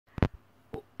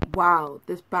Wow,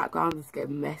 this background is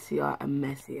getting messier and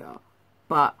messier.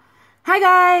 But hi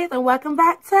guys, and welcome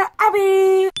back to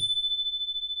Abbie.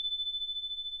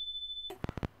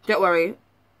 Don't worry,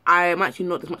 I am actually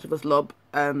not this much of a slob.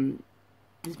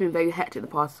 It's been very hectic the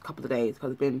past couple of days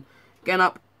because I've been getting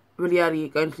up really early,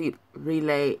 going to sleep really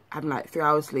late, having like 3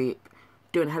 hours sleep,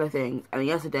 doing hella things. And then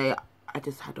yesterday I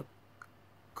just had a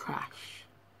crash.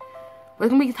 We're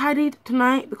gonna be tidied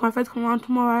tonight because my friends come around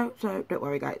tomorrow, so don't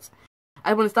worry guys.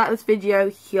 I want to start this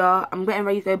video here. I'm getting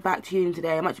ready to go back to uni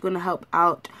today. I'm actually going to help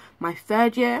out my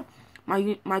third year.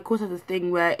 My course has this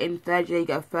thing where in third year you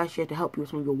get a first year to help you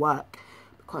with some of your work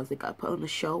because they got to put on a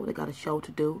show. They got a show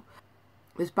to do.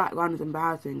 This background is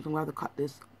embarrassing, so I'm going to have to cut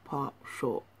this part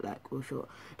short, like real short.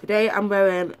 Today I'm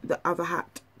wearing the other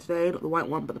hat today, not the white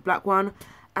one but the black one,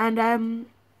 and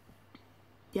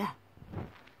yeah.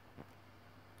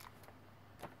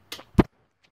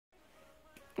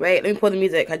 Wait, let me pause the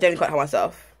music. I genuinely can't help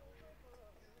myself.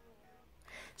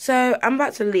 So, I'm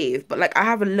about to leave, but, like, I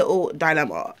have a little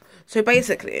dilemma. So,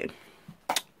 basically,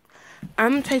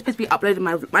 I'm supposed to be uploading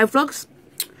my vlogs.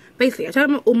 Basically, I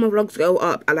told them all my vlogs go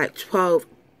up at, like, 12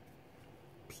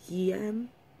 p.m.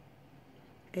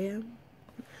 a.m.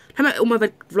 I mean, all my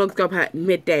vlogs go up at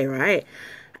midday, right?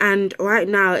 And right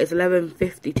now, it's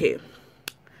 11:52.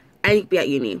 I need to be at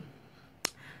uni.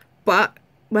 But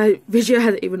my video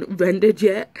hasn't even rendered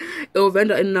yet. It will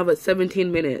render in another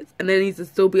 17 minutes. And then it needs to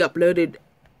still be uploaded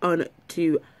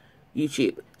onto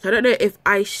YouTube. So I don't know if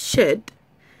I should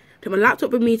take my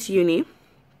laptop with me to uni,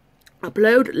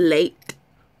 upload late,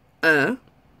 at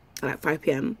like 5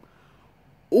 p.m.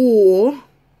 or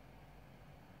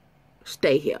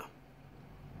stay here.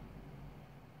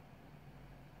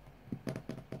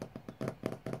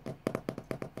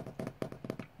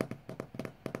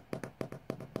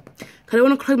 I don't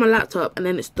want to close my laptop and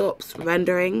then it stops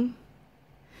rendering.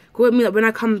 Because it means that when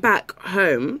I come back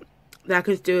home, then I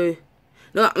can just do...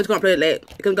 No, I'm just going to upload it late.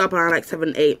 It's going to go up around like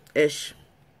 7, 8-ish.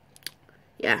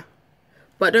 Yeah.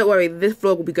 But don't worry, this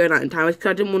vlog will be going out in time.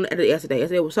 Because I didn't want to edit it yesterday.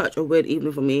 Yesterday was such a weird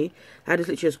evening for me. I just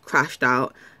literally just crashed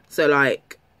out. So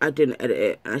like, I didn't edit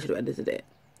it and I should have edited it.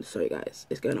 Sorry guys,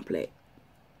 it's going up late.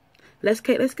 Let's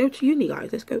go to uni guys.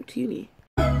 Let's go to uni.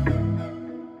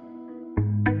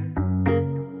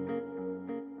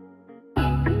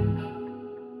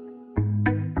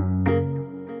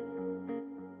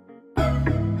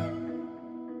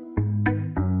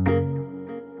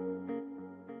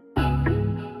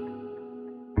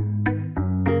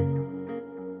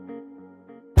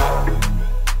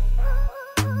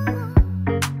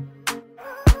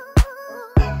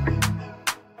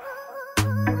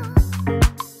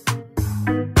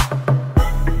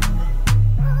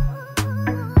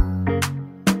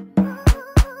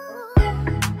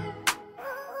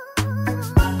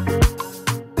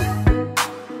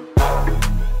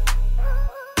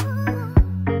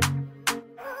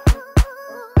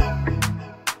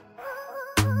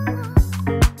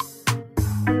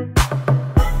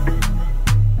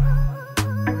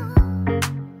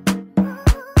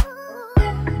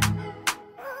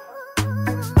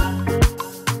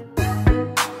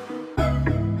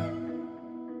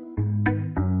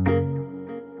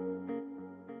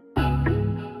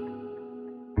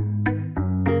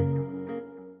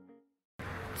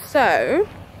 So,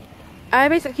 I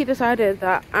basically decided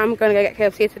that I'm going to go get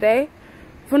KFC today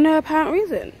for no apparent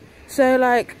reason. So,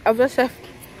 like, I just left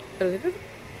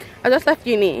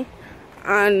uni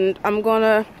and I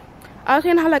was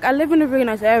saying how, like, I live in a really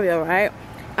nice area, right?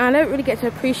 And I don't really get to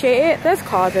appreciate it. There's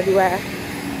cars everywhere.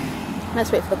 Let's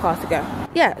wait for the cars to go.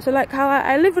 Yeah, so, like, how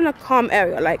I live in a calm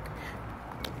area, like,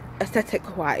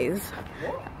 aesthetic-wise.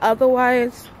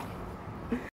 Otherwise,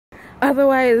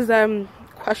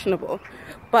 questionable.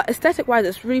 But aesthetic wise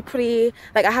it's really pretty.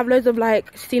 Like I have loads of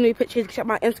like scenery pictures. You can check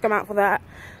my Instagram out for that.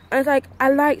 And it's like I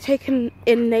like taking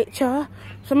in nature,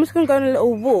 so I'm just gonna go on a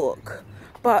little walk.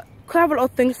 But because I have a lot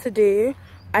of things to do,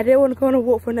 I didn't want to go on a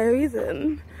walk for no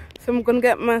reason. So I'm gonna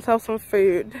get myself some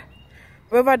food.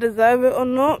 Whether I deserve it or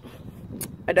not,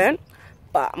 I don't.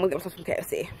 But I'm gonna get myself some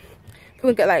KFC. I'm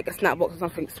gonna get like a snack box or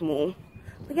something small.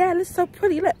 But yeah, it looks so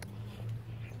pretty, look.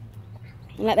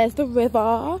 Like there's the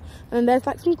river and there's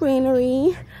like some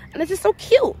greenery and it's just so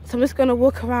cute. So I'm just gonna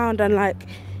walk around and like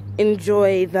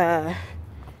enjoy the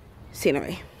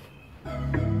scenery.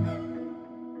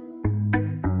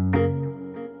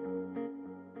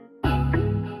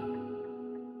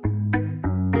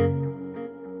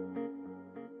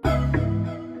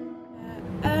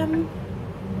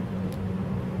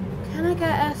 Can I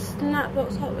get a snack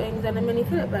box hot wings and a mini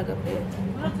fillet burger, please?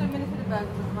 We're not doing mini fillet burgers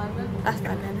at the moment. That's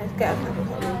fine then. Let's get a snack box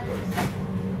hot wings, please.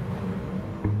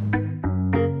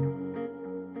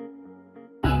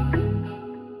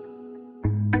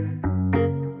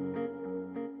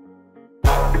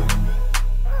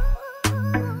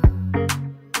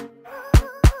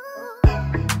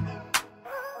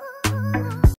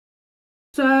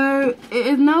 So it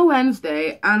is now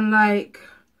Wednesday, and like,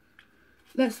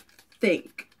 let's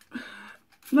think.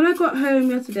 When I got home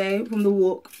yesterday from the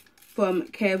walk from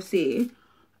KFC,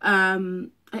 I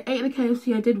ate the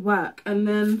KFC, I did work, and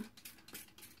then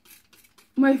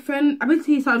my friend, I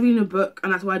basically started reading a book,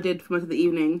 and that's what I did for most of the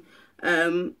evening.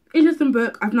 Interesting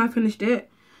book, I've now finished it.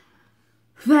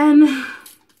 Then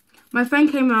my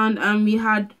friend came around and we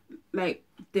had like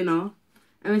dinner,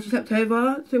 and then she slept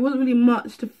over, so it wasn't really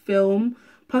much to film.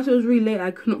 Plus it was really late,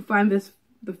 I couldn't find the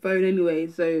phone anyway,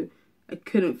 so I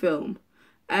couldn't film.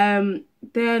 Then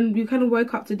we kind of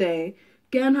woke up today.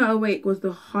 Getting her awake was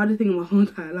the hardest thing in my whole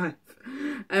entire life.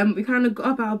 We kind of got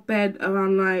up out of bed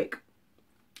around like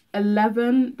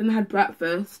 11, then had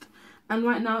breakfast, and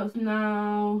right now it's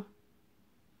now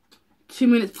 2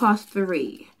 minutes past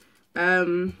 3.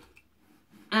 And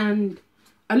I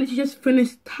literally just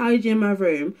finished tidying my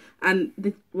room, and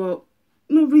well,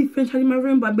 not really finished tidying my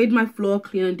room, but I made my floor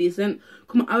clean and decent.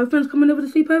 My other friends coming over to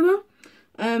sleep over.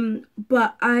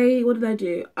 But what did I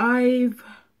do? I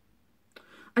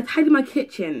tidied my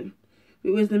kitchen.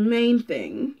 It was the main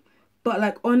thing. But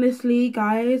like, honestly,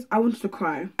 guys, I wanted to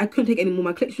cry. I couldn't take it anymore.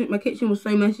 My kitchen was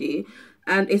so messy,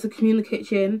 and it's a communal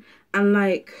kitchen, and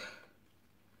like,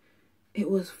 it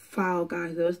was foul,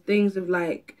 guys. There was things of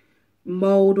like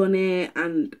mold on it,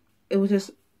 and it was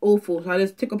just awful. So I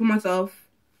just took it upon myself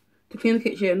to clean the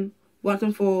kitchen once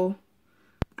and for all.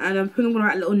 And I'm probably gonna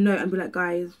write a little note and be like,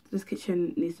 guys, this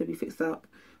kitchen needs to be fixed up.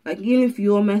 Like, even if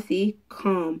you're messy,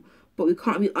 calm, but we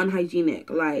can't be unhygienic.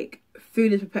 Like,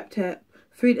 food is prepped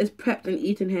and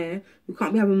eaten here. We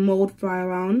can't be having mold fly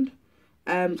around.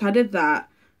 So I did that,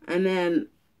 and then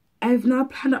I've now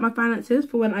planned out my finances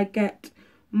for when I get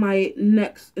my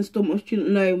next installment of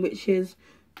student loan, which is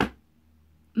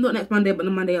not next Monday, but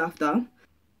the Monday after.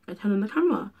 I turn on the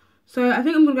camera. So I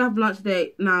think I'm gonna go have lunch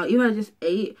today now. Even though I just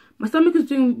ate, my stomach is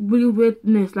doing really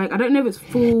weirdness. Like, I don't know if it's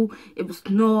full, if it's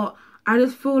not. I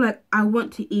just feel like I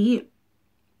want to eat,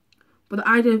 but the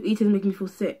idea of eating is making me feel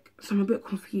sick. So I'm a bit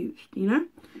confused, you know?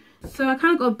 So I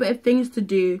kind of got a bit of things to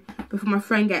do before my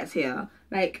friend gets here.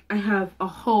 Like, I have a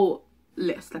whole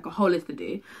list, to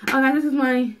do. Okay, this is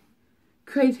my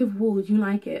creative wall. Do you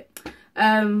like it?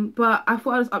 But I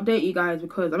thought I'd just update you guys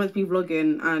because I'm meant to be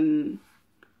vlogging, and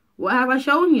what have I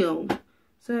shown you?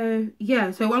 So yeah,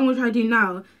 so what I'm gonna try to do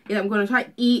now is I'm gonna try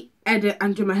to eat, edit,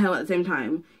 and do my hair at the same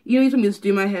time. You know, you told me to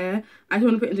do my hair. I just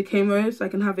want to put it into K-Rose so I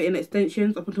can have it in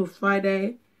extensions up until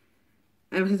Friday,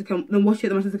 and my sister can then wash it.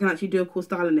 Then my sister can actually do a cool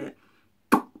style in it.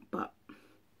 But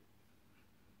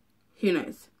who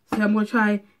knows? So I'm gonna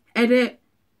try edit,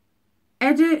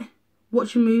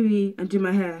 watch a movie, and do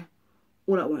my hair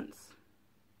all at once.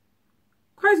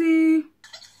 Crazy.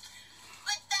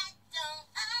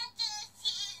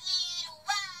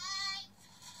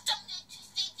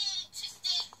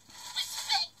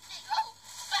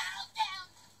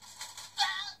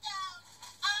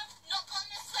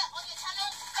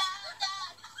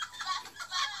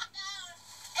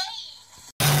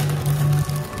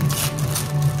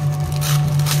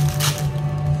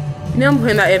 You know I'm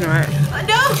putting that in, right?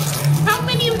 No! How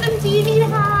many of them do you need to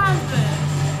have?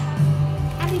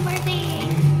 Happy birthday!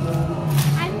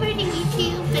 Happy birthday,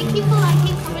 YouTube. Thank you for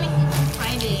liking, commenting on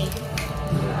Friday.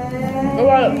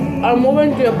 Alright, I'm going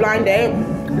to do a blind date,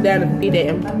 then speed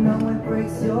dating.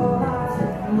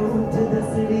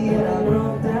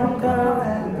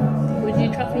 Would you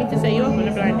trust me to say you up on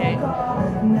a blind date?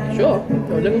 Sure,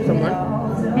 you're looking for someone.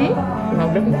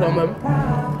 I'm looking for someone.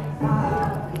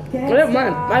 I don't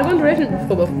mind. I've been in a relationship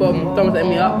before from someone setting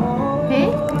me up.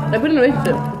 I've been in a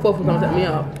relationship before from someone setting me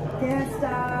up.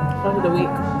 After the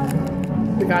week.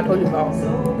 The guy I told you about.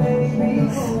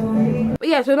 But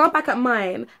yeah, so now back at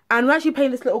mine, and we're actually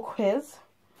playing this little quiz.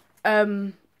 If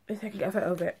I can get a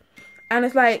photo of it. And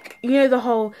it's like, you know, the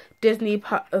whole Disney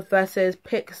versus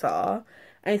Pixar,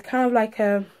 and it's kind of like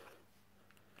a,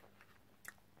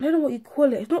 I don't know what you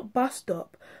call it. It's not bus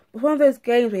stop, but it's one of those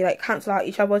games where you like cancel out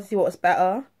each other to see what's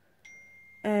better.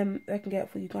 I can get it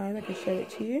for you guys. I can show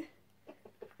it to you.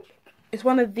 It's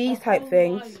one of these type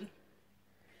things.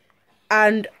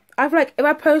 And I've like, if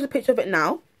I post a picture of it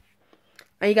now,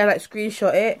 and you guys like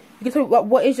screenshot it, you can tell me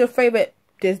what is your favourite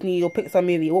Disney or Pixar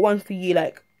movie? What one for you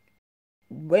like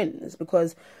wins?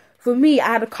 Because for me, I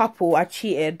had a couple. I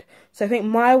cheated. So I think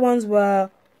my ones were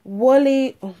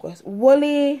Wall-E,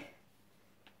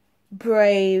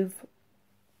 Brave,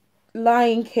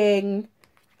 Lion King,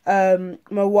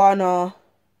 Moana,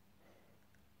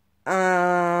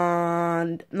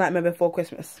 and Nightmare Before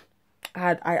Christmas.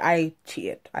 I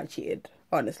cheated.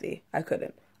 Honestly, I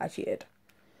couldn't. I cheated.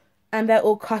 And they're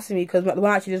all cussing me because the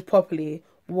one I actually did properly,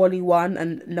 Wall-E won,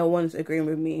 and no one's agreeing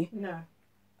with me. No.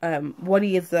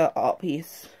 Wally is the art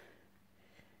piece.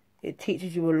 It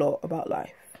teaches you a lot about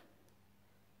life,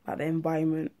 about the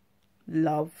environment,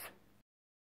 love.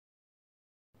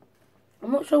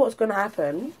 I'm not sure what's going to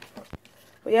happen,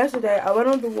 but yesterday I went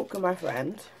on the walk with my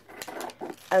friend,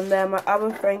 and then my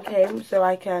other friend came so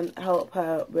I can help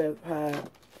her with her,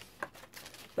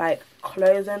 like,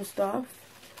 clothes and stuff.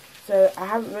 So I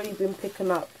haven't really been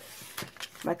picking up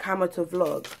my camera to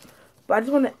vlog, but I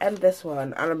just want to end this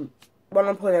one, and I'm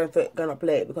probably going up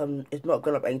late because it's not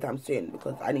going up anytime soon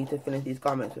because I need to finish these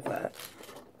garments with her,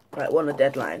 like, we're on a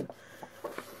deadline.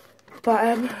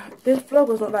 But this vlog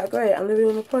was not that great. I'm really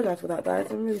want to apologise for that, guys.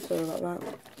 I'm really sorry about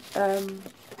that.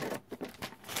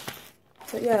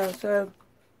 But yeah, so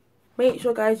make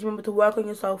sure, guys, you remember to work on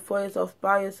yourself, for yourself,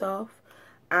 by yourself,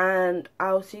 and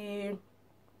I'll see you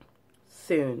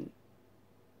soon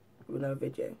with another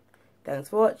video. Thanks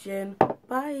for watching.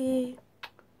 Bye.